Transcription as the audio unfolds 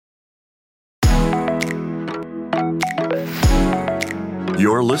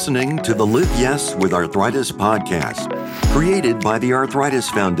You're listening to the Live Yes with Arthritis podcast, created by the Arthritis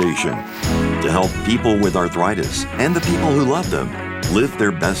Foundation to help people with arthritis and the people who love them live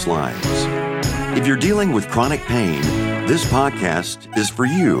their best lives. If you're dealing with chronic pain, this podcast is for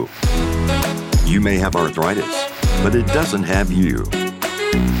you. You may have arthritis, but it doesn't have you.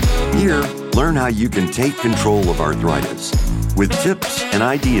 Here, learn how you can take control of arthritis with tips and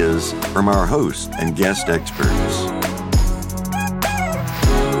ideas from our host and guest experts.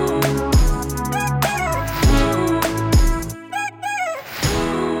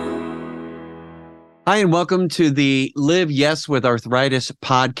 Hi, and welcome to the Live Yes with Arthritis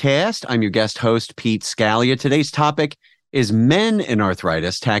podcast. I'm your guest host, Pete Scalia. Today's topic is men in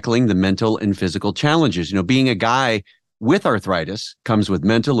arthritis, tackling the mental and physical challenges. Being a guy with arthritis comes with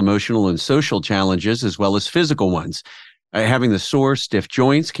mental, emotional, and social challenges, as well as physical ones. Having the sore, stiff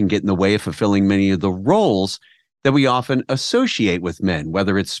joints can get in the way of fulfilling many of the roles that we often associate with men,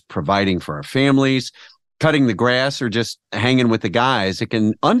 whether it's providing for our families, cutting the grass, or just hanging with the guys. It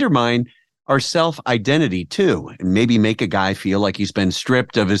can undermine our self-identity too, and maybe make a guy feel like he's been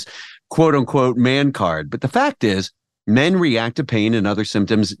stripped of his quote-unquote man card. But the fact is, men react to pain and other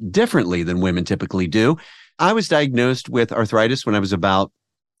symptoms differently than women typically do. I was diagnosed with arthritis when I was about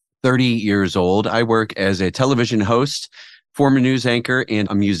 30 years old. I work as a television host, former news anchor, and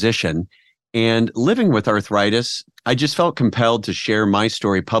a musician. And living with arthritis, I just felt compelled to share my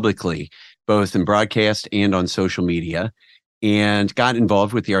story publicly, both in broadcast and on social media, and got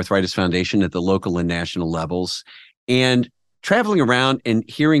involved with the Arthritis Foundation at the local and national levels. And traveling around and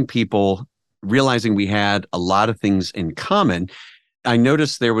hearing people realizing we had a lot of things in common, I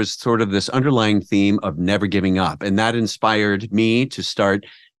noticed there was sort of this underlying theme of never giving up. And that inspired me to start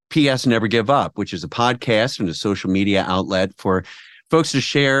PS Never Give Up, which is a podcast and a social media outlet for folks to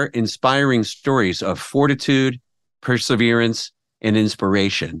share inspiring stories of fortitude, perseverance, and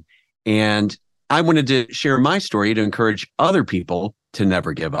inspiration. And I wanted to share my story to encourage other people to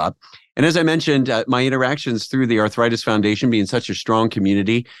never give up. And as I mentioned, my interactions through the Arthritis Foundation being such a strong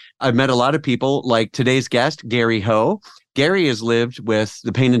community, I've met a lot of people like today's guest, Gary Ho. Gary has lived with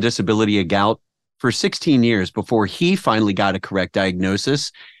the pain and disability of gout for 16 years before he finally got a correct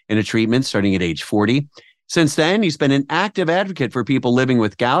diagnosis and a treatment starting at age 40. Since then, he's been an active advocate for people living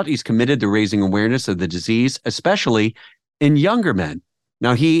with gout. He's committed to raising awareness of the disease, especially in younger men.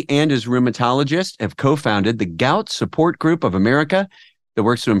 Now, he and his rheumatologist have co-founded the Gout Support Group of America that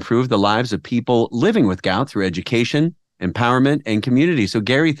works to improve the lives of people living with gout through education, empowerment, and community. So,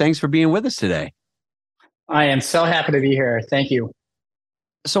 Gary, thanks for being with us today. I am so happy to be here. Thank you.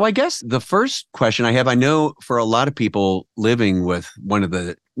 So I guess the first question I have, I know for a lot of people living with one of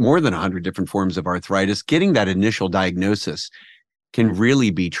the more than 100 different forms of arthritis, getting that initial diagnosis can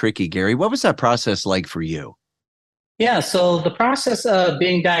really be tricky. Gary, what was that process like for you? Yeah, so the process of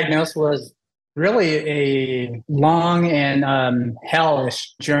being diagnosed was really a long and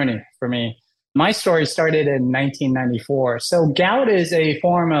hellish journey for me. My story started in 1994. So gout is a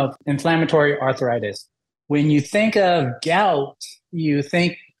form of inflammatory arthritis. When you think of gout, you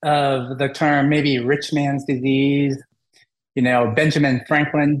think of the term maybe rich man's disease. Benjamin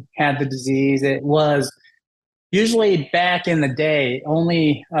Franklin had the disease. It was usually back in the day,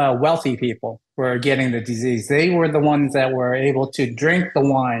 only wealthy people were getting the disease. They were the ones that were able to drink the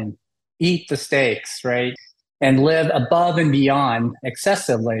wine, eat the steaks, right? And live above and beyond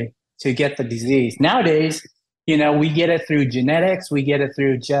excessively to get the disease. Nowadays, we get it through genetics. We get it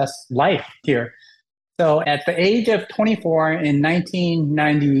through just life here. So at the age of 24 in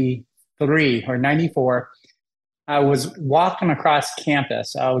 1993 or 94, I was walking across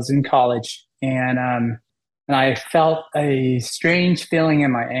campus. I was in college, and I felt a strange feeling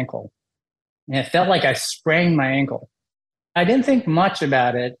in my ankle. And it felt like I sprained my ankle. I didn't think much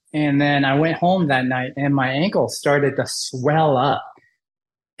about it. And then I went home that night and my ankle started to swell up.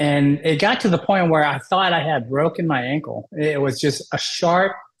 And it got to the point where I thought I had broken my ankle. It was just a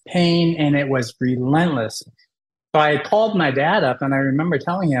sharp pain and it was relentless. So I called my dad up and I remember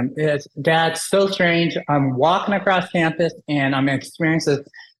telling him, Dad, so strange. I'm walking across campus and I'm experiencing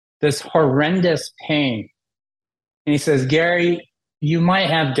this horrendous pain. And he says, Gary, you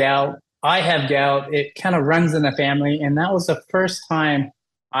might have gout. I have gout. It kind of runs in the family. And that was the first time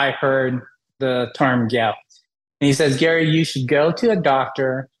I heard the term gout. And he says, Gary, you should go to a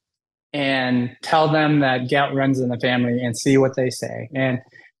doctor and tell them that gout runs in the family and see what they say. And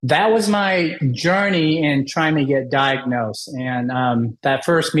that was my journey in trying to get diagnosed. And that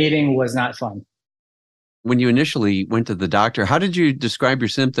first meeting was not fun. When you initially went to the doctor, how did you describe your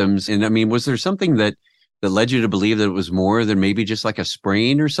symptoms? And was there something that that led you to believe that it was more than maybe just like a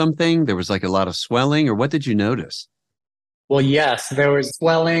sprain or something? There was like a lot of swelling, or what did you notice? Well, yes, there was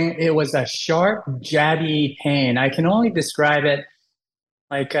swelling. It was a sharp, jabby pain. I can only describe it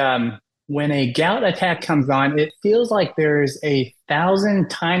like when a gout attack comes on, it feels like there's 1,000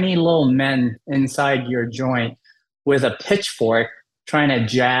 tiny little men inside your joint with a pitchfork trying to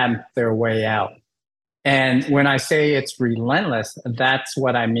jab their way out. And when I say it's relentless, that's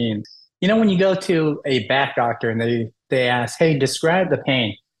what I mean. You know, when you go to a back doctor and they ask, hey, describe the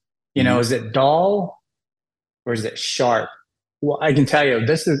pain, Mhm. is it dull or is it sharp? Well, I can tell you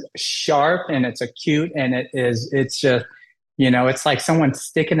this is sharp and it's acute and it's just, it's like someone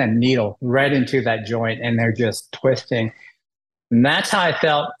sticking a needle right into that joint and they're just twisting. And that's how I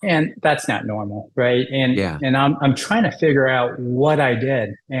felt. And that's not normal, right? And Yeah. and I'm trying to figure out what I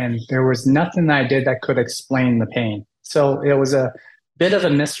did. And there was nothing that I did that could explain the pain. So it was a bit of a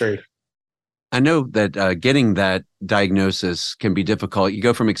mystery. I know that getting that diagnosis can be difficult. You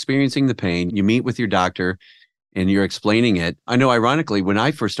go from experiencing the pain, you meet with your doctor, and you're explaining it. I know, ironically, when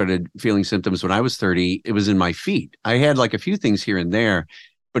I first started feeling symptoms when I was 30, it was in my feet. I had like a few things here and there,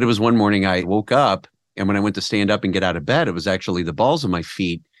 but it was one morning I woke up, and when I went to stand up and get out of bed, it was actually the balls of my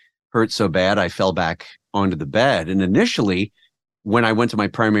feet hurt so bad I fell back onto the bed. And initially, when I went to my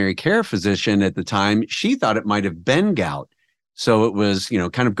primary care physician at the time, she thought it might have been gout. So it was,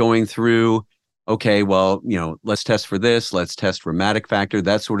 kind of going through, okay, well, let's test for this, let's test rheumatic factor,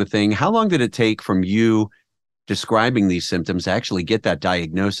 that sort of thing. How long did it take from you describing these symptoms to actually get that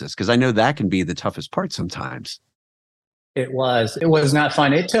diagnosis? Because I know that can be the toughest part sometimes. It was not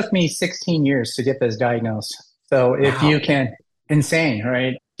fun. It took me 16 years to get this diagnosed. So if you Wow. can, insane,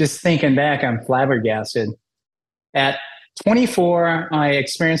 right? Just thinking back, I'm flabbergasted. At 24, I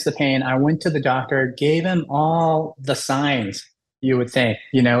experienced the pain. I went to the doctor, gave him all the signs you would think,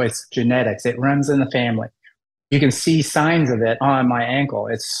 it's genetics, it runs in the family. You can see signs of it on my ankle.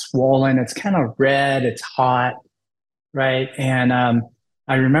 It's swollen, it's kind of red, it's hot, right? And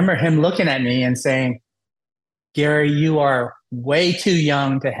I remember him looking at me and saying, Gary, you are way too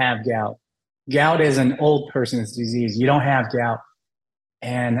young to have gout. Gout is an old person's disease. You don't have gout.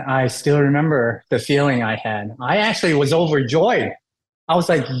 And I still remember the feeling I had. I actually was overjoyed. I was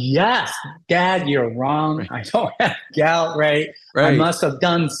like, yes, Dad, you're wrong. Right. I don't have gout, right? I Right. must have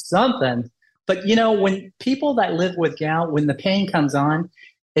done something. But when people that live with gout, when the pain comes on,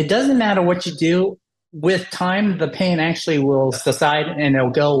 it doesn't matter what you do. With time, the pain actually will subside and it'll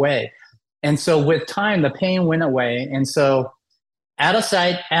go away. And so with time, the pain went away. And so out of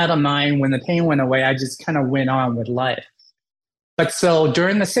sight, out of mind, when the pain went away, I just kind of went on with life. But so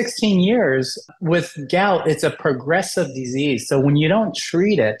during the 16 years with gout, it's a progressive disease. So when you don't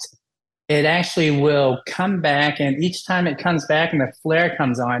treat it, it actually will come back. And each time it comes back and the flare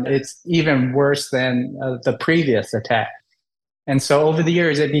comes on, it's even worse than the previous attack. And so over the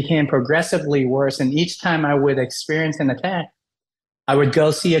years, it became progressively worse. And each time I would experience an attack, I would go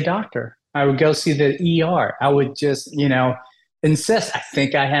see a doctor. I would go see the ER. I would just, insist, I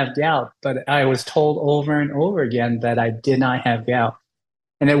think I have gout. But I was told over and over again that I did not have gout.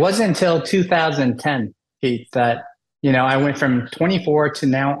 And it wasn't until 2010, Pete, that, I went from 24 to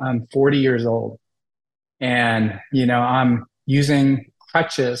now I'm 40 years old. And, I'm using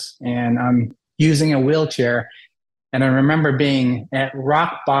crutches and I'm using a wheelchair. And I remember being at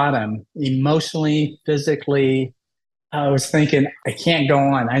rock bottom emotionally, physically. I was thinking, I can't go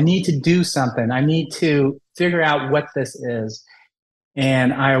on. I need to do something. I need to figure out what this is.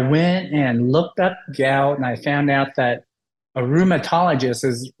 And I went and looked up gout and I found out that a rheumatologist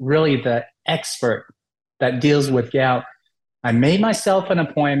is really the expert that deals with gout. I made myself an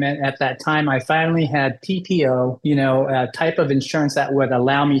appointment. At that time, I finally had PPO, a type of insurance that would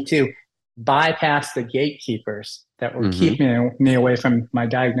allow me to bypass the gatekeepers that were Hmm. keeping me away from my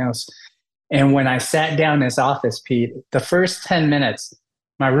diagnosis. And when I sat down in his office, Pete, the first 10 minutes,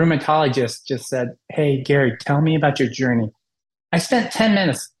 my rheumatologist just said, hey, Gary, tell me about your journey. I spent 10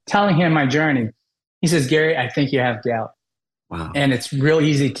 minutes telling him my journey. He says, Gary, I think you have gout. Wow. And it's real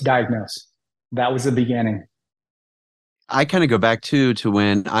easy to diagnose. That was the beginning. I kind of go back to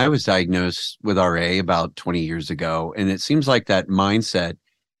when I was diagnosed with RA about 20 years ago. And it seems like that mindset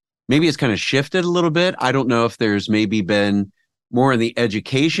maybe it's kind of shifted a little bit. I don't know if there's maybe been more on the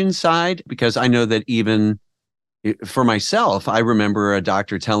education side, because I know that even for myself, I remember a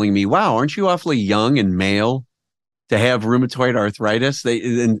doctor telling me, wow, aren't you awfully young and male to have rheumatoid arthritis?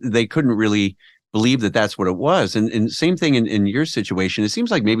 They couldn't really believe that that's what it was. And same thing in your situation. It seems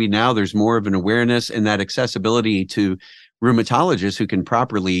like maybe now there's more of an awareness and that accessibility to rheumatologists who can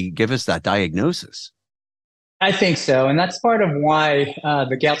properly give us that diagnosis. I think so. And that's part of why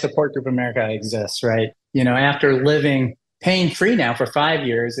the Gout Support Group America exists, right? After living pain free now for 5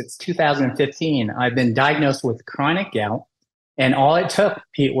 years, it's 2015. I've been diagnosed with chronic gout. And all it took,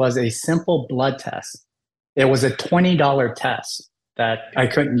 Pete, was a simple blood test. It was a $20 test that I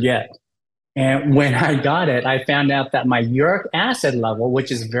couldn't get. And when I got it, I found out that my uric acid level,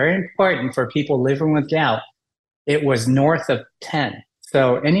 which is very important for people living with gout, it was north of 10.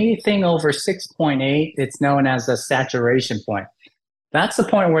 So anything over 6.8, it's known as a saturation point. That's the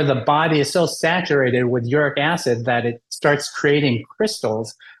point where the body is so saturated with uric acid that it starts creating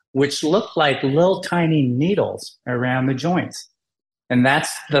crystals, which look like little tiny needles around the joints. And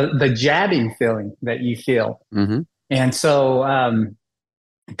that's the jabbing feeling that you feel. Mm-hmm. And so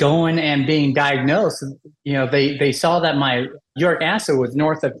going and being diagnosed, they saw that my uric acid was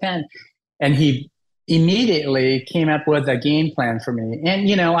north of 10, and he immediately came up with a game plan for me. And,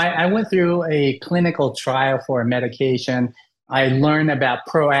 I went through a clinical trial for a medication. I learned about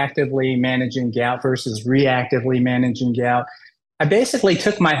proactively managing gout versus reactively managing gout. I basically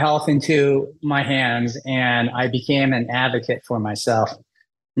took my health into my hands and I became an advocate for myself.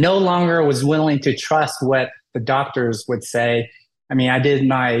 No longer was willing to trust what the doctors would say. I mean, I did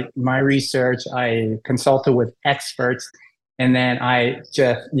my research. I consulted with experts, and then I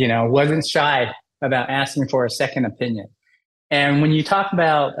just, wasn't shy about asking for a second opinion. And when you talk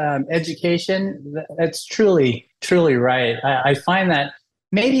about education, that's truly, truly right. I find that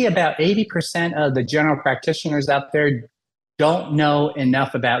maybe about 80% of the general practitioners out there don't know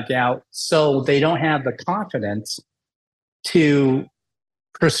enough about gout, so they don't have the confidence to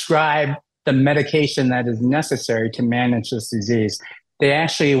prescribe the medication that is necessary to manage this disease. They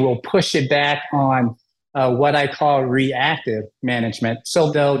actually will push it back on what I call reactive management.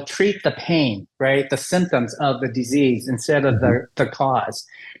 So they'll treat the pain, right? The symptoms of the disease instead of the cause.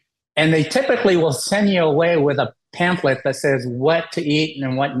 And they typically will send you away with a pamphlet that says what to eat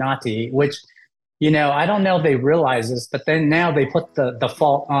and what not to eat, which, I don't know if they realize this, but then now they put the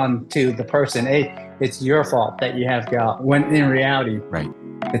fault on to the person. Hey, it's your fault that you have gout, when in reality, right,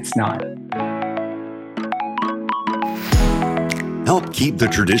 it's not. Help keep the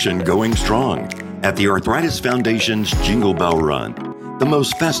tradition going strong at the Arthritis Foundation's Jingle Bell Run, the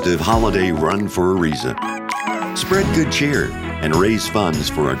most festive holiday run for a reason. Spread good cheer and raise funds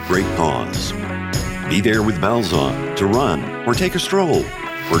for a great cause. Be there with bells on to run or take a stroll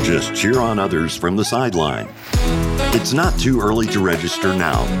or just cheer on others from the sideline. It's not too early to register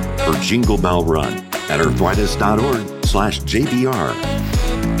now for Jingle Bell Run at arthritis.org/JBR.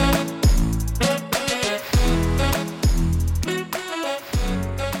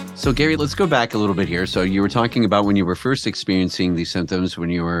 So, Gary, let's go back a little bit here. So you were talking about when you were first experiencing these symptoms when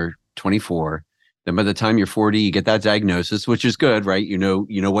you were 24. Then by the time you're 40, you get that diagnosis, which is good, right? You know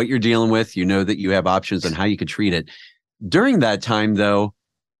what you're dealing with. You know that you have options on how you could treat it. During that time, though,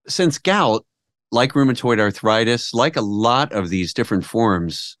 since gout, like rheumatoid arthritis, like a lot of these different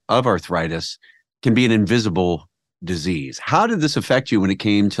forms of arthritis, can be an invisible disease. How did this affect you when it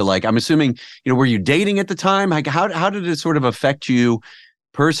came to, like, I'm assuming, were you dating at the time? Like, how did it sort of affect you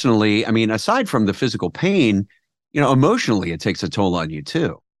personally? I mean, aside from the physical pain, emotionally, it takes a toll on you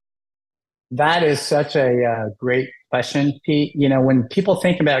too. That is such a great question, Pete. When people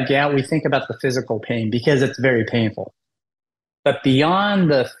think about gout, we think about the physical pain because it's very painful. But beyond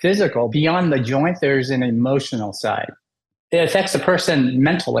the physical, beyond the joint, there's an emotional side. It affects a person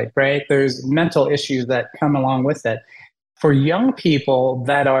mentally, right? There's mental issues that come along with it. For young people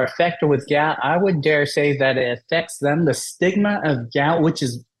that are affected with gout, I would dare say that it affects them. The stigma of gout, which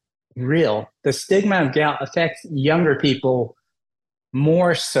is real, the stigma of gout affects younger people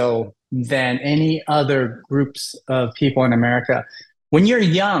more so than any other groups of people in America. When you're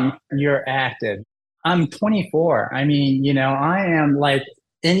young, you're active. I'm 24. I mean, I am like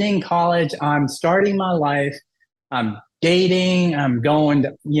ending college. I'm starting my life. I'm dating. I'm going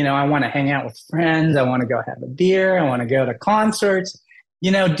to, I want to hang out with friends. I want to go have a beer. I want to go to concerts,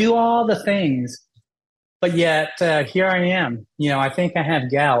 do all the things. But yet here I am. I think I have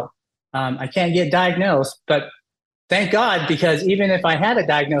gout. I can't get diagnosed, but thank God, because even if I had a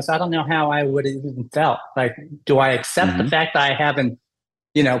diagnosis, I don't know how I would have even felt. Like, do I accept the fact that I have an,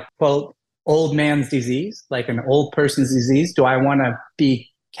 quote, old man's disease, like an old person's disease? Do I want to be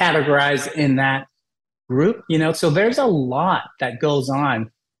categorized in that group? So there's a lot that goes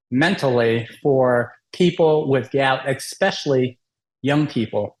on mentally for people with gout, especially young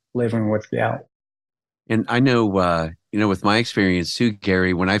people living with gout. And I know, with my experience too,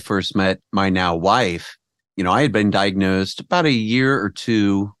 Gary, when I first met my now wife, I had been diagnosed about a year or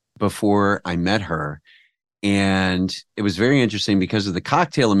two before I met her. And it was very interesting because of the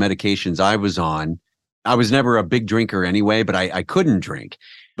cocktail of medications I was on. I was never a big drinker anyway, but I couldn't drink.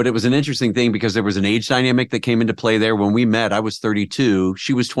 But it was an interesting thing because there was an age dynamic that came into play there. When we met, I was 32,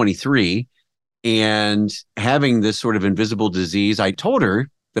 she was 23. And having this sort of invisible disease, I told her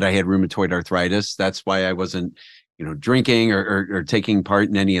that I had rheumatoid arthritis. That's why I wasn't, drinking or taking part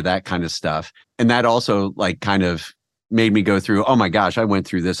in any of that kind of stuff. And that also like kind of made me go through, oh my gosh, I went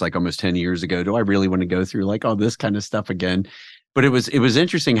through this like almost 10 years ago. Do I really want to go through like all this kind of stuff again? But it was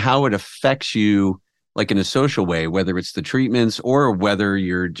interesting how it affects you like in a social way, whether it's the treatments or whether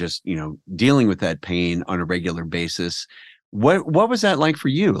you're just, dealing with that pain on a regular basis. What was that like for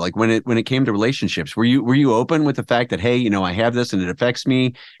you? Like when it came to relationships, were you open with the fact that, hey, I have this and it affects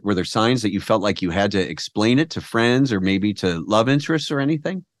me? Were there signs that you felt like you had to explain it to friends or maybe to love interests or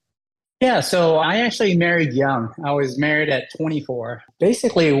anything? Yeah, so I actually married young. I was married at 24,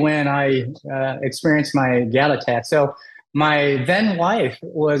 basically when I experienced my gout attack. So my then wife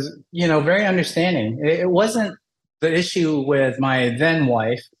was, very understanding. It wasn't the issue with my then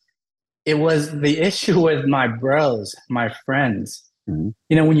wife. It was the issue with my bros, my friends.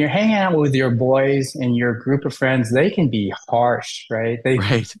 Mm-hmm. When you're hanging out with your boys and your group of friends, they can be harsh, right?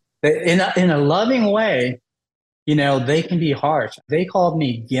 Right. They in a loving way, they can be harsh. They called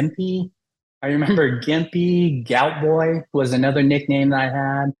me Gimpy. I remember Gimpy, Gout Boy was another nickname that I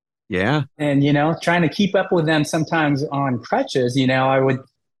had. Yeah. And, trying to keep up with them sometimes on crutches,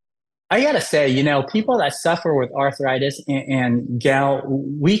 I gotta say, people that suffer with arthritis and gout,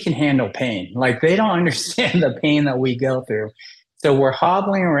 we can handle pain. Like they don't understand the pain that we go through. So we're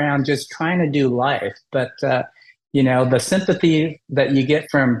hobbling around just trying to do life. But, the sympathy that you get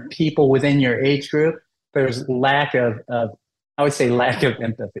from people within your age group, there's I would say lack of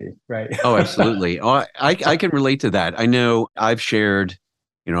empathy, right? Oh, absolutely. Oh, I can relate to that. I know I've shared,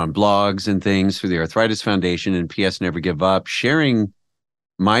 on blogs and things through the Arthritis Foundation and PS Never Give Up, sharing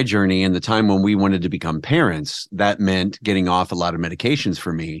my journey and the time when we wanted to become parents. That meant getting off a lot of medications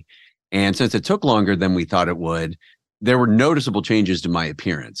for me. And since it took longer than we thought it would, there were noticeable changes to my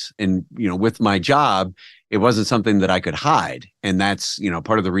appearance. And, with my job, it wasn't something that I could hide. And that's,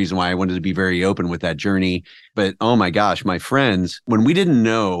 part of the reason why I wanted to be very open with that journey. But oh my gosh, my friends, when we didn't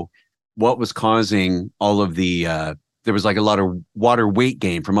know what was causing all of the, there was like a lot of water weight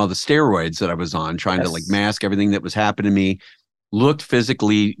gain from all the steroids that I was on, trying to like mask everything that was happening to me, looked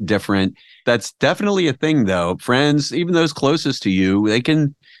physically different. That's definitely a thing though. Friends, even those closest to you, they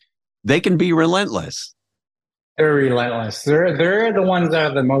can be relentless. They're relentless. They're the ones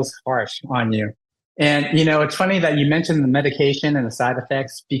that are the most harsh on you. And, it's funny that you mentioned the medication and the side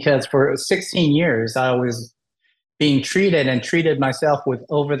effects because for 16 years, I was being treated myself with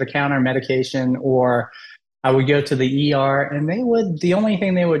over-the-counter medication, or I would go to the ER and the only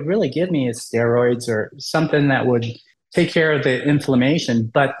thing they would really give me is steroids or something that would take care of the inflammation,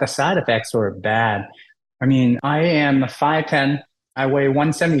 but the side effects were bad. I mean, I am 5'10", I weigh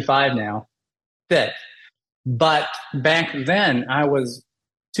 175 now, fit. But back then I was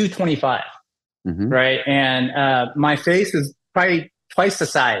 225. Mm-hmm. Right. And my face is probably twice the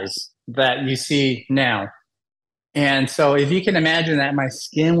size that you see now. And so if you can imagine that my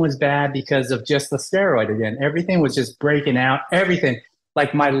skin was bad because of just the steroid again, everything was just breaking out, everything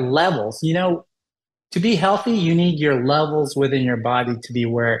like my levels, to be healthy, you need your levels within your body to be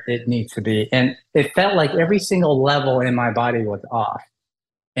where it needs to be. And it felt like every single level in my body was off.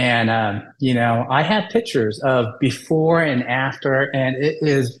 And, I have pictures of before and after, and it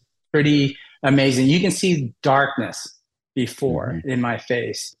is pretty amazing. You can see darkness before in my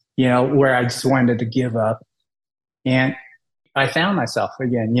face, where I just wanted to give up. And I found myself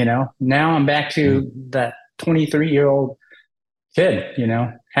again, now I'm back to that 23-year-old kid,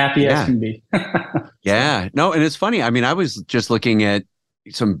 happy as can be. Yeah. No, and it's funny. I mean, I was just looking at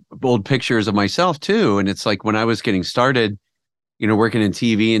some old pictures of myself too. And it's like when I was getting started, working in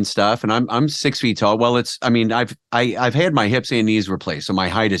TV and stuff, and I'm 6 feet tall. Well, I've had my hips and knees replaced, so my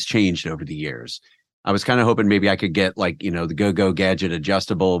height has changed over the years. I was kind of hoping maybe I could get like, the go-go gadget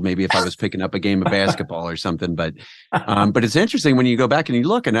adjustable, maybe if I was picking up a game of basketball or something. But it's interesting when you go back and you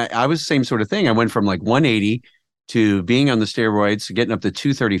look, and I was the same sort of thing. I went from like 180 to being on the steroids, to getting up to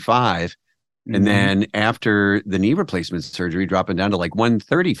 235. And then after the knee replacement surgery, dropping down to like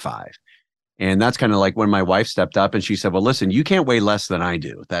 135. And that's kind of like when my wife stepped up and she said, well, listen, you can't weigh less than I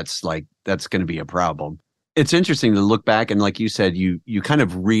do. That's going to be a problem. It's interesting to look back and like you said, you kind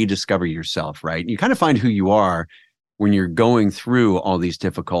of rediscover yourself, right? You kind of find who you are when you're going through all these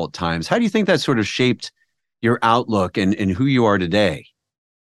difficult times. How do you think that sort of shaped your outlook and who you are today?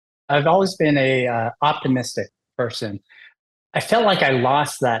 I've always been a optimistic person. I felt like I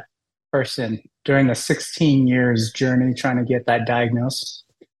lost that person during the 16 years journey trying to get that diagnosis.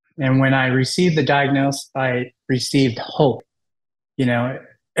 And when I received the diagnosis, I received hope. You know,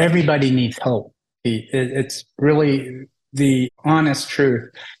 everybody needs hope. It's really the honest truth.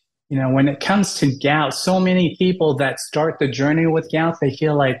 You know, when it comes to gout, so many people that start the journey with gout, they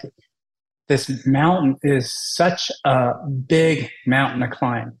feel like this mountain is such a big mountain to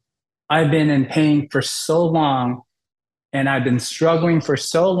climb. I've been in pain for so long and I've been struggling for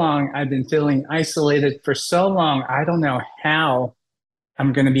so long. I've been feeling isolated for so long. I don't know how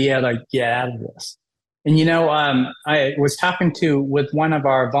I'm going to be able to get out of this. And, I was talking with one of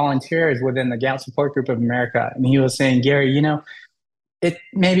our volunteers within the Gout Support Group of America, and he was saying, Gary,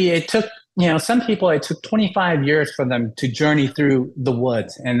 it took, some people, it took 25 years for them to journey through the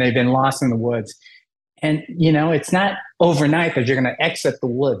woods, and they've been lost in the woods. And, it's not overnight that you're going to exit the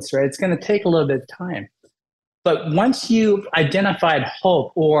woods, right? It's going to take a little bit of time. But once you've identified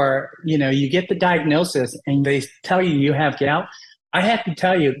hope, or, you get the diagnosis and they tell you have gout, I have to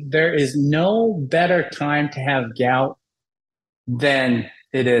tell you, there is no better time to have gout than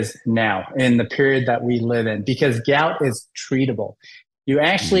it is now in the period that we live in, because gout is treatable. You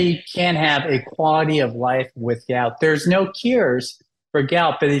actually can have a quality of life with gout. There's no cures for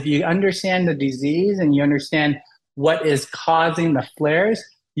gout, but if you understand the disease and you understand what is causing the flares,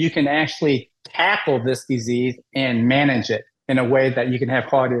 you can actually tackle this disease and manage it in a way that you can have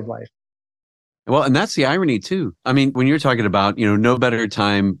quality of life. Well, and that's the irony too. I mean, when you're talking about, no better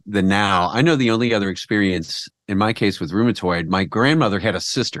time than now, I know the only other experience in my case with rheumatoid, my grandmother had a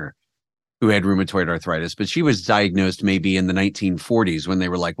sister who had rheumatoid arthritis, but she was diagnosed maybe in the 1940s when they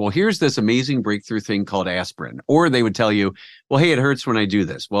were like, well, here's this amazing breakthrough thing called aspirin. Or they would tell you, well, hey, it hurts when I do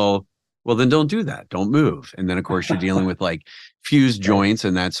this. Well, then don't do that. Don't move. And then, of course, you're dealing with like fused joints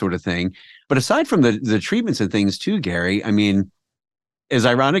and that sort of thing. But aside from the treatments and things too, Gary, I mean, as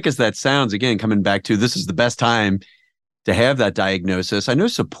ironic as that sounds, again, coming back to this is the best time to have that diagnosis. I know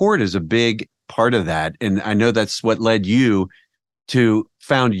support is a big part of that. And I know that's what led you to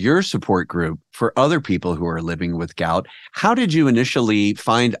found your support group for other people who are living with gout. How did you initially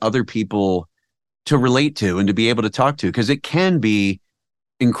find other people to relate to and to be able to talk to? Because it can be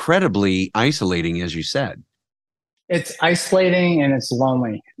incredibly isolating, as you said. It's isolating and it's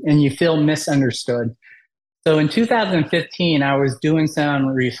lonely, and you feel misunderstood. So in 2015, I was doing some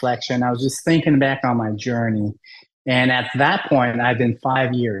reflection. I was just thinking back on my journey. And at that point, I've been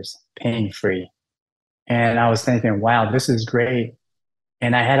 5 years pain-free. And I was thinking, wow, this is great.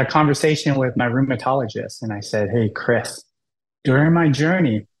 And I had a conversation with my rheumatologist, and I said, hey, Chris, during my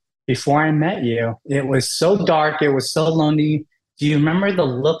journey, before I met you, it was so dark. It was so lonely. Do you remember the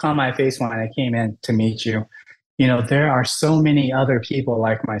look on my face when I came in to meet you? There are so many other people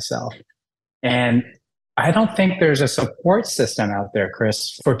like myself. And I don't think there's a support system out there,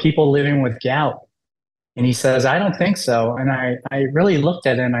 Chris, for people living with gout. And he says, I don't think so. And I really looked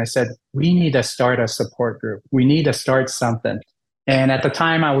at it and I said, we need to start a support group. We need to start something. And at the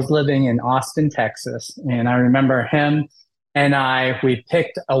time I was living in Austin, Texas. And I remember him and we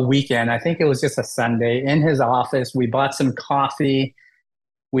picked a weekend. I think it was just a Sunday in his office. We bought some coffee.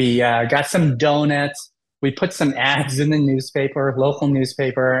 We got some donuts. We put some ads in the newspaper, local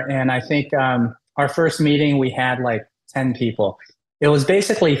newspaper. And I think our first meeting, we had like 10 people. It was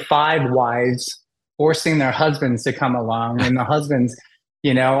basically 5 wives forcing their husbands to come along, and the husbands,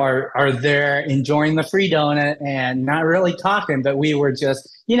 are there enjoying the free donut and not really talking, but we were just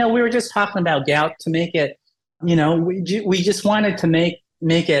talking about gout to make it, we just wanted to make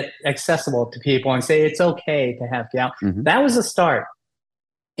it accessible to people and say it's okay to have gout. Mm-hmm. That was a start.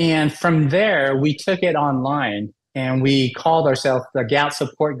 And from there, we took it online and we called ourselves the Gout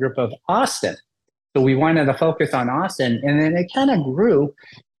Support Group of Austin. So we wanted to focus on Austin, and then it kind of grew.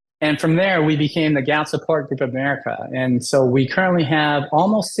 And from there, we became the Gout Support Group of America. And so we currently have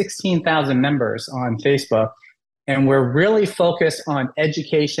almost 16,000 members on Facebook. And we're really focused on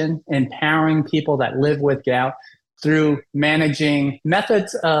education, empowering people that live with gout through managing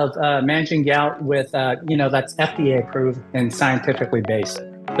methods of managing gout with, that's FDA approved and scientifically based.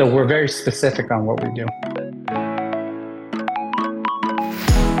 So we're very specific on what we do.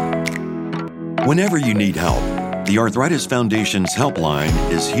 Whenever you need help, the Arthritis Foundation's helpline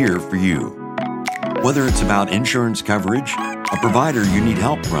is here for you. Whether it's about insurance coverage, a provider you need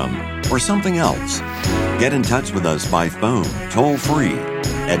help from, or something else, get in touch with us by phone, toll free,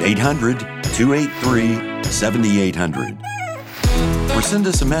 at 800-283-7800. Or send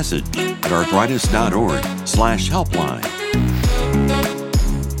us a message at arthritis.org/helpline.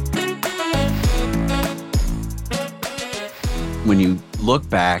 When you look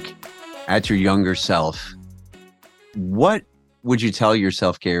back at your younger self, what would you tell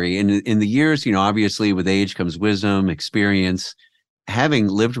yourself, Gary? In the years, obviously with age comes wisdom, experience. having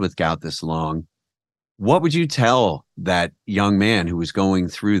lived with gout this long, what would you tell that young man who was going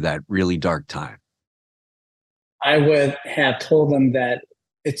through that really dark time? I would have told them that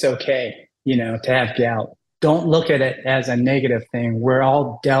it's okay, to have gout. Don't look at it as a negative thing. We're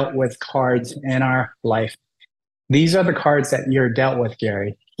all dealt with cards in our life. These are the cards that you're dealt with,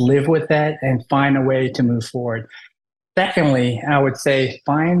 Gary. Live with that and find a way to move forward. Secondly, I would say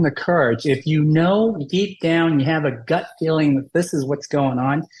find the courage. If you know deep down, you have a gut feeling that this is what's going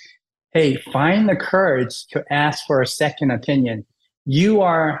on, hey, find the courage to ask for a second opinion. You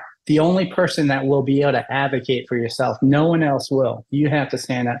are the only person that will be able to advocate for yourself. No one else will. You have to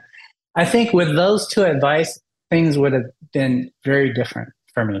stand up. I think with those two advice, things would have been very different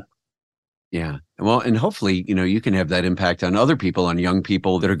for me. Yeah. Well, and hopefully, you can have that impact on other people, on young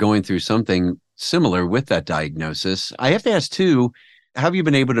people that are going through something similar with that diagnosis. I have to ask too, how have you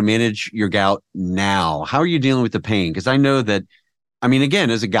been able to manage your gout now? How are you dealing with the pain? Because I know that, again,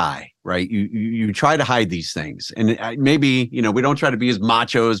 as a guy, right, you try to hide these things. And maybe, we don't try to be as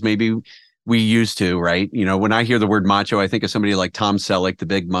macho as maybe we used to, right? When I hear the word macho, I think of somebody like Tom Selleck, the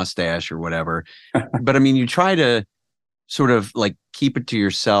big mustache or whatever. But you try to sort of like keep it to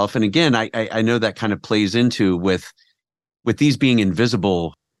yourself. And again, I know that kind of plays into with these being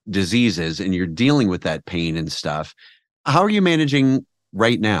invisible diseases and you're dealing with that pain and stuff. How are you managing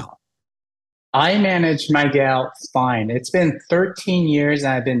right now? I manage my gout fine. It's been 13 years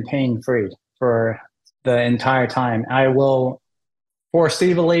and I've been pain free for the entire time. I will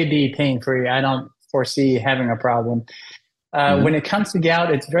foreseeably be pain free. I don't foresee having a problem. When it comes to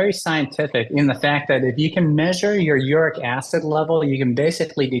gout, it's very scientific in the fact that if you can measure your uric acid level, you can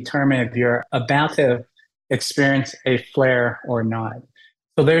basically determine if you're about to experience a flare or not.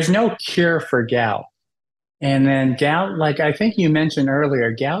 So there's no cure for gout. And then gout, like I think you mentioned earlier,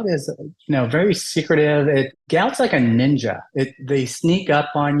 gout is, very secretive. Gout's like a ninja. They sneak up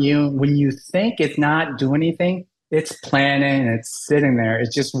on you. When you think it's not doing anything, it's planning, it's sitting there.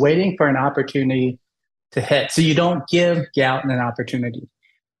 It's just waiting for an opportunity to hit. So you don't give gout an opportunity.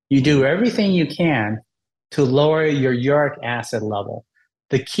 You do everything you can to lower your uric acid level.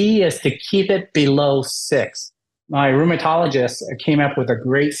 The key is to keep it below 6. My rheumatologist came up with a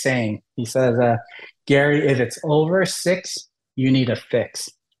great saying. He says, Gary, if it's over 6, you need a fix.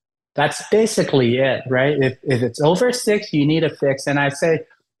 That's basically it, right? If it's over 6, you need a fix. And I say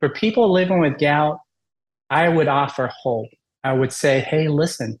for people living with gout, I would offer hope. I would say, hey,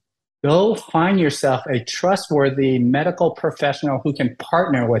 listen, go find yourself a trustworthy medical professional who can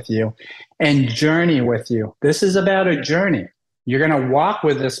partner with you and journey with you. This is about a journey. You're going to walk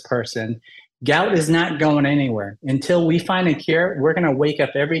with this person. Gout is not going anywhere. Until we find a cure, we're going to wake up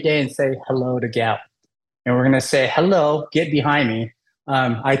every day and say hello to gout. And we're going to say, hello, get behind me.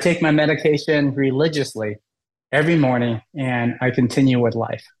 I take my medication religiously every morning and I continue with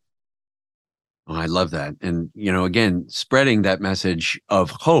life. Oh, I love that. And, again, spreading that message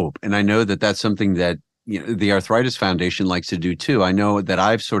of hope. And I know that that's something that, the Arthritis Foundation likes to do too. I know that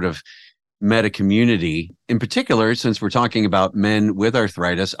I've sort of met a community in particular, since we're talking about men with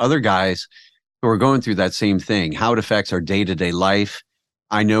arthritis, other guys who are going through that same thing, how it affects our day-to-day life.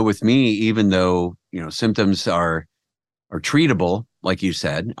 I know with me, even though, symptoms are treatable, like you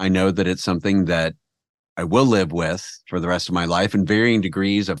said, I know that it's something that I will live with for the rest of my life in varying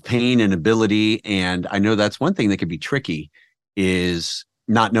degrees of pain and ability. And I know that's one thing that can be tricky is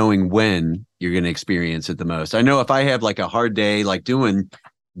not knowing when you're going to experience it the most. I know if I have like a hard day, like doing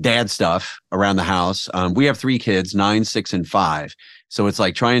dad stuff around the house, we have 3 kids, 9, 6, and 5. So it's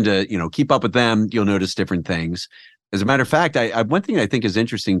like trying to, keep up with them. You'll notice different things. As a matter of fact, one thing I think is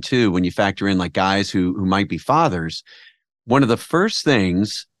interesting too, when you factor in like guys who might be fathers, one of the first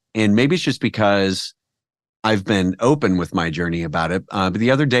things, and maybe it's just because I've been open with my journey about it. But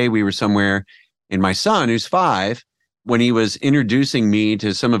the other day we were somewhere and my son, who's 5, when he was introducing me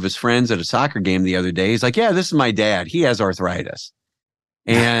to some of his friends at a soccer game the other day, he's like, yeah, this is my dad. He has arthritis.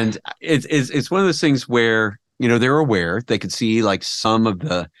 And it's one of those things where, they're aware. They could see like some of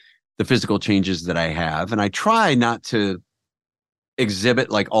the physical changes that I have. And I try not to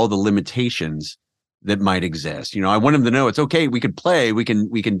exhibit like all the limitations that might exist. I want them to know it's okay. We could play. We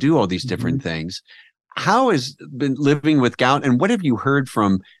can do all these different things. How has been living with gout, and what have you heard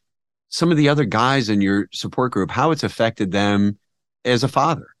from some of the other guys in your support group, how it's affected them as a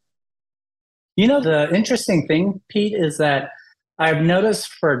father? The interesting thing, Pete, is that I've noticed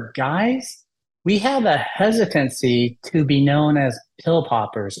for guys, we have a hesitancy to be known as pill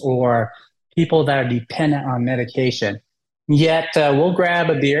poppers or people that are dependent on medication. Yet we'll grab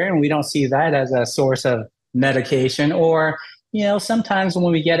a beer and we don't see that as a source of medication. Or, sometimes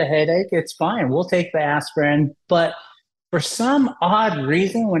when we get a headache, it's fine. We'll take the aspirin. But For some odd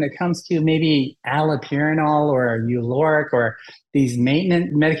reason, when it comes to maybe allopurinol or Uloric or these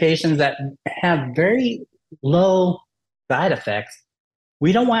maintenance medications that have very low side effects,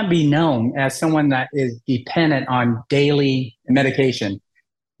 we don't want to be known as someone that is dependent on daily medication,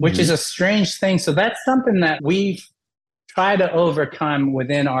 which is a strange thing. So that's something that we've tried to overcome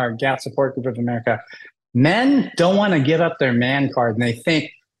within our Gout Support Group of America. Men don't want to give up their man card, and they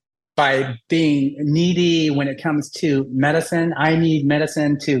think by being needy when it comes to medicine, I need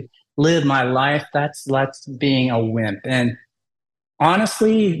medicine to live my life. That's being a wimp. And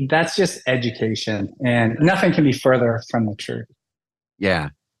honestly, that's just education, and nothing can be further from the truth. Yeah,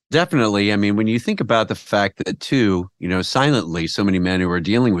 definitely. I mean, when you think about the fact that too, silently, so many men who are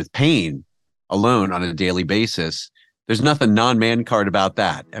dealing with pain alone on a daily basis, there's nothing non-man card about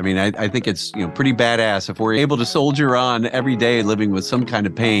that. I mean, I think it's pretty badass if we're able to soldier on every day living with some kind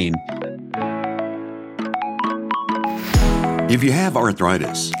of pain. If you have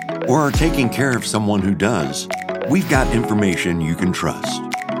arthritis or are taking care of someone who does, we've got information you can trust.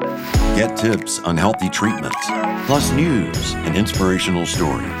 Get tips on healthy treatments, plus news and inspirational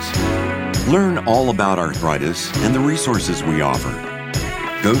stories. Learn all about arthritis and the resources we offer.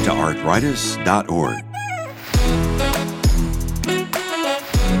 Go to arthritis.org.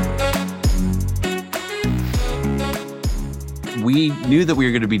 We knew that we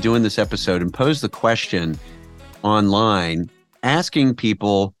were going to be doing this episode and posed the question online, asking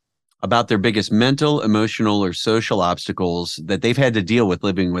people about their biggest mental, emotional, or social obstacles that they've had to deal with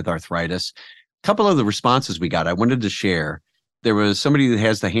living with arthritis. A couple of the responses we got, I wanted to share. There was somebody that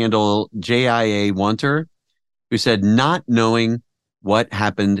has the handle JIA Wanter who said, not knowing what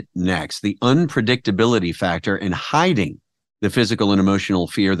happened next, the unpredictability factor and hiding the physical and emotional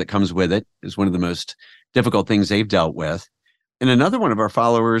fear that comes with it is one of the most difficult things they've dealt with. And another one of our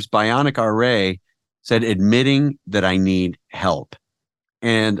followers, Bionic RA, said, admitting that I need help.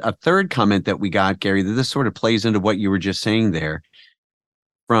 And a third comment that we got, Gary, that this sort of plays into what you were just saying there,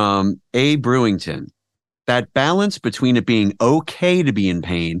 from A. Brewington, that balance between it being okay to be in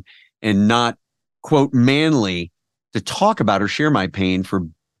pain and not, quote, manly to talk about or share my pain for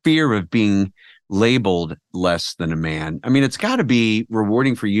fear of being labeled less than a man. I mean, it's got to be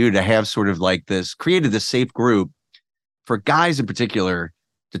rewarding for you to have sort of like this, created this safe group for guys in particular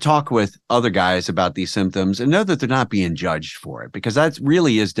to talk with other guys about these symptoms and know that they're not being judged for it, because that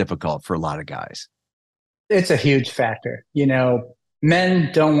really is difficult for a lot of guys. It's a huge factor.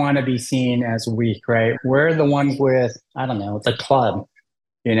 Men don't want to be seen as weak, right? We're the ones with, the club,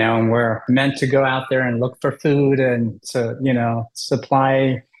 and we're meant to go out there and look for food and to,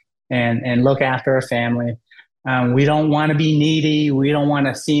 supply and look after a family. We don't want to be needy. We don't want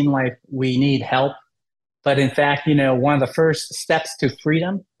to seem like we need help. But in fact, one of the first steps to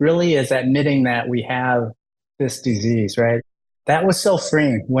freedom really is admitting that we have this disease, right? That was so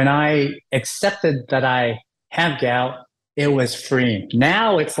freeing. When I accepted that I have gout, it was freeing.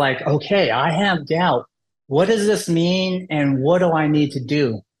 Now it's like, okay, I have gout. What does this mean? And what do I need to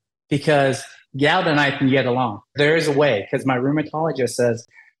do? Because gout and I can get along. There is a way, because my rheumatologist says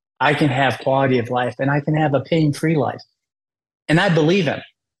I can have quality of life and I can have a pain-free life. And I believe him.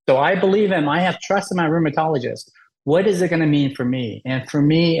 So I believe him. I have trust in my rheumatologist. What is it going to mean for me? And for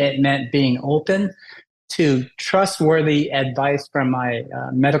me, it meant being open to trustworthy advice from my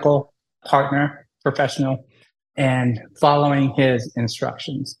medical partner, professional, and following his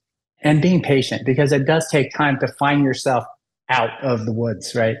instructions and being patient, because it does take time to find yourself out of the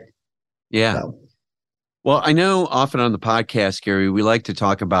woods, right? Yeah. So. Well, I know often on the podcast, Gary, we like to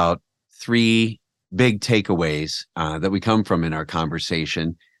talk about 3 big takeaways that we come from in our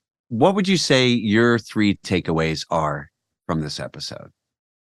conversation. What would you say your 3 takeaways are from this episode?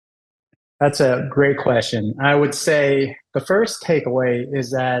 That's a great question. I would say the first takeaway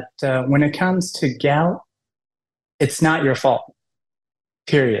is that when it comes to gout, it's not your fault,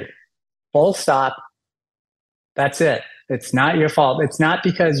 period. Full stop. That's it. It's not your fault. It's not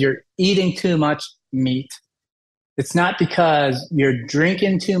because you're eating too much meat. It's not because you're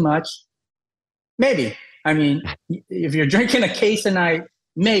drinking too much. Maybe. I mean, if you're drinking a case a night,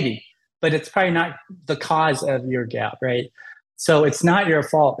 maybe, but it's probably not the cause of your gout, right? So it's not your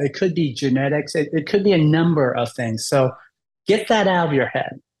fault. It could be genetics. It could be a number of things. So get that out of your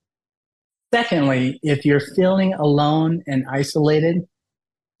head. Secondly, if you're feeling alone and isolated,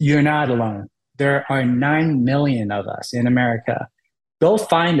 you're not alone. There are 9 million of us in America. Go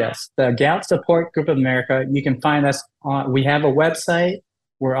find us, the Gout Support Group of America. You can find us we have a website.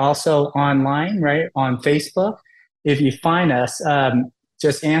 We're also online, right, on Facebook. If you find us,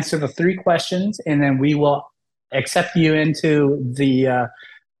 just answer the 3 questions, and then we will accept you into the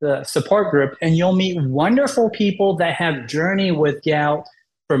the support group, and you'll meet wonderful people that have journeyed with gout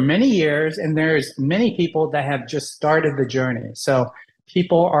for many years, and there's many people that have just started the journey. So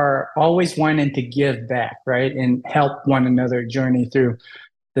people are always wanting to give back, right, and help one another journey through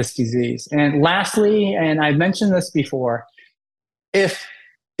this disease. And lastly, and I mentioned this before, if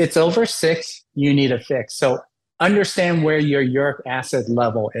it's over 6, you need a fix. So understand where your uric acid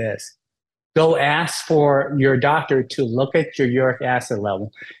level is. Go ask for your doctor to look at your uric acid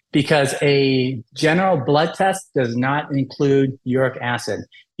level, because a general blood test does not include uric acid.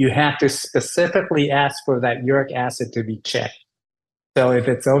 You have to specifically ask for that uric acid to be checked. So if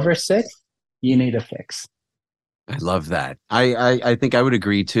it's over 6, you need a fix. I love that. I think I would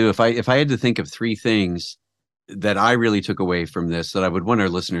agree too. If I had to think of 3 things that I really took away from this that I would want our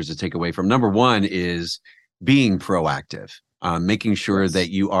listeners to take away from, number 1 is being proactive, making sure that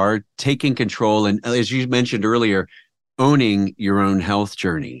you are taking control. And as you mentioned earlier, owning your own health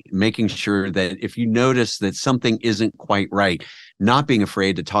journey, making sure that if you notice that something isn't quite right, not being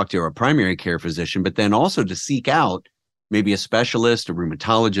afraid to talk to a primary care physician, but then also to seek out maybe a specialist, a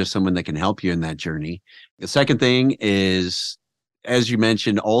rheumatologist, someone that can help you in that journey. The second thing is, as you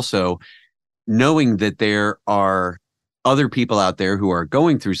mentioned, also knowing that there are other people out there who are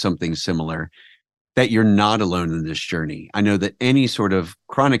going through something similar, that you're not alone in this journey. I know that any sort of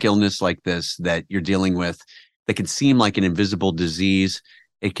chronic illness like this that you're dealing with, that can seem like an invisible disease,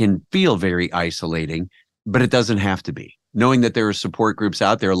 it can feel very isolating, but it doesn't have to be. Knowing that there are support groups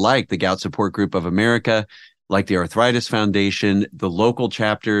out there like the Gout Support Group of America, like the Arthritis Foundation, the local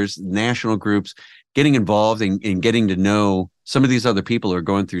chapters, national groups, getting involved and getting to know some of these other people who are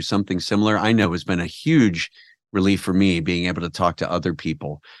going through something similar, I know has been a huge relief for me, being able to talk to other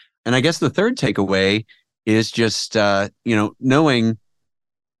people. And I guess the third takeaway is just, knowing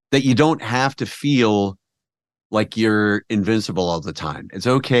that you don't have to feel like you're invincible all the time. It's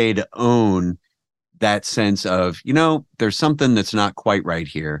okay to own that sense of, there's something that's not quite right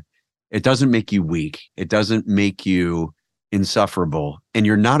here. It doesn't make you weak. It doesn't make you insufferable. And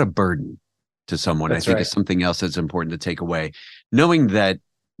you're not a burden to someone. That's I think right. is something else that's important to take away. Knowing that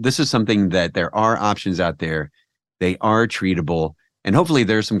this is something that there are options out there. They are treatable. And hopefully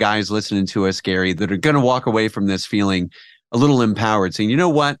there's some guys listening to us, Gary, that are going to walk away from this feeling a little empowered, saying, you know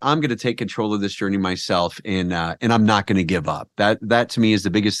what, I'm going to take control of this journey myself, and I'm not going to give up. That to me is the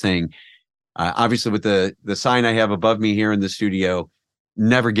biggest thing. Obviously, with the sign I have above me here in the studio,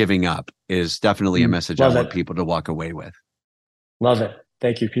 never giving up is definitely a message I want people to walk away with. Love it.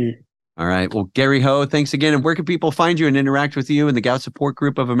 Thank you, Pete. All right. Well, Gary Ho, thanks again. And where can people find you and interact with you in the Gout Support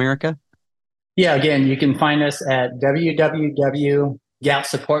Group of America? Yeah, again, you can find us at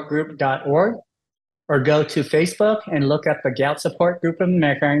www.goutsupportgroup.org, or go to Facebook and look up the Gout Support Group of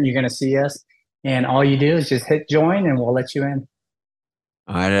America, and you're going to see us. And all you do is just hit join, and we'll let you in.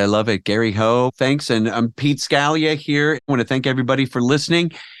 All right. I love it. Gary Ho, thanks. And I'm Pete Scalia here. I want to thank everybody for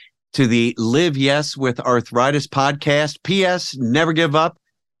listening to the Live Yes with Arthritis podcast. P.S. Never give up.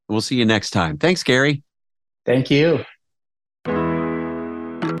 We'll see you next time. Thanks, Gary. Thank you.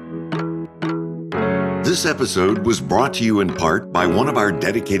 This episode was brought to you in part by one of our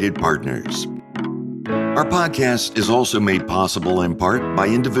dedicated partners. Our podcast is also made possible in part by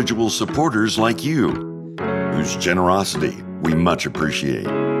individual supporters like you, whose generosity we much appreciate.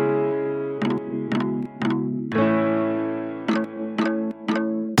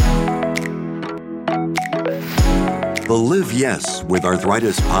 The Live Yes with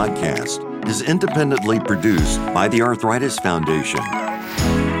Arthritis podcast is independently produced by the Arthritis Foundation.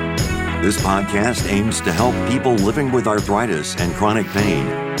 This podcast aims to help people living with arthritis and chronic pain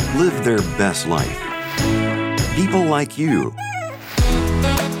live their best life. People like you.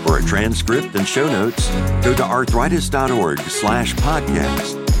 For a transcript and show notes, go to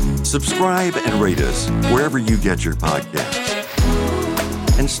arthritis.org/podcast. Subscribe and rate us wherever you get your podcasts.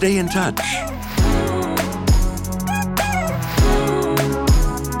 And stay in touch.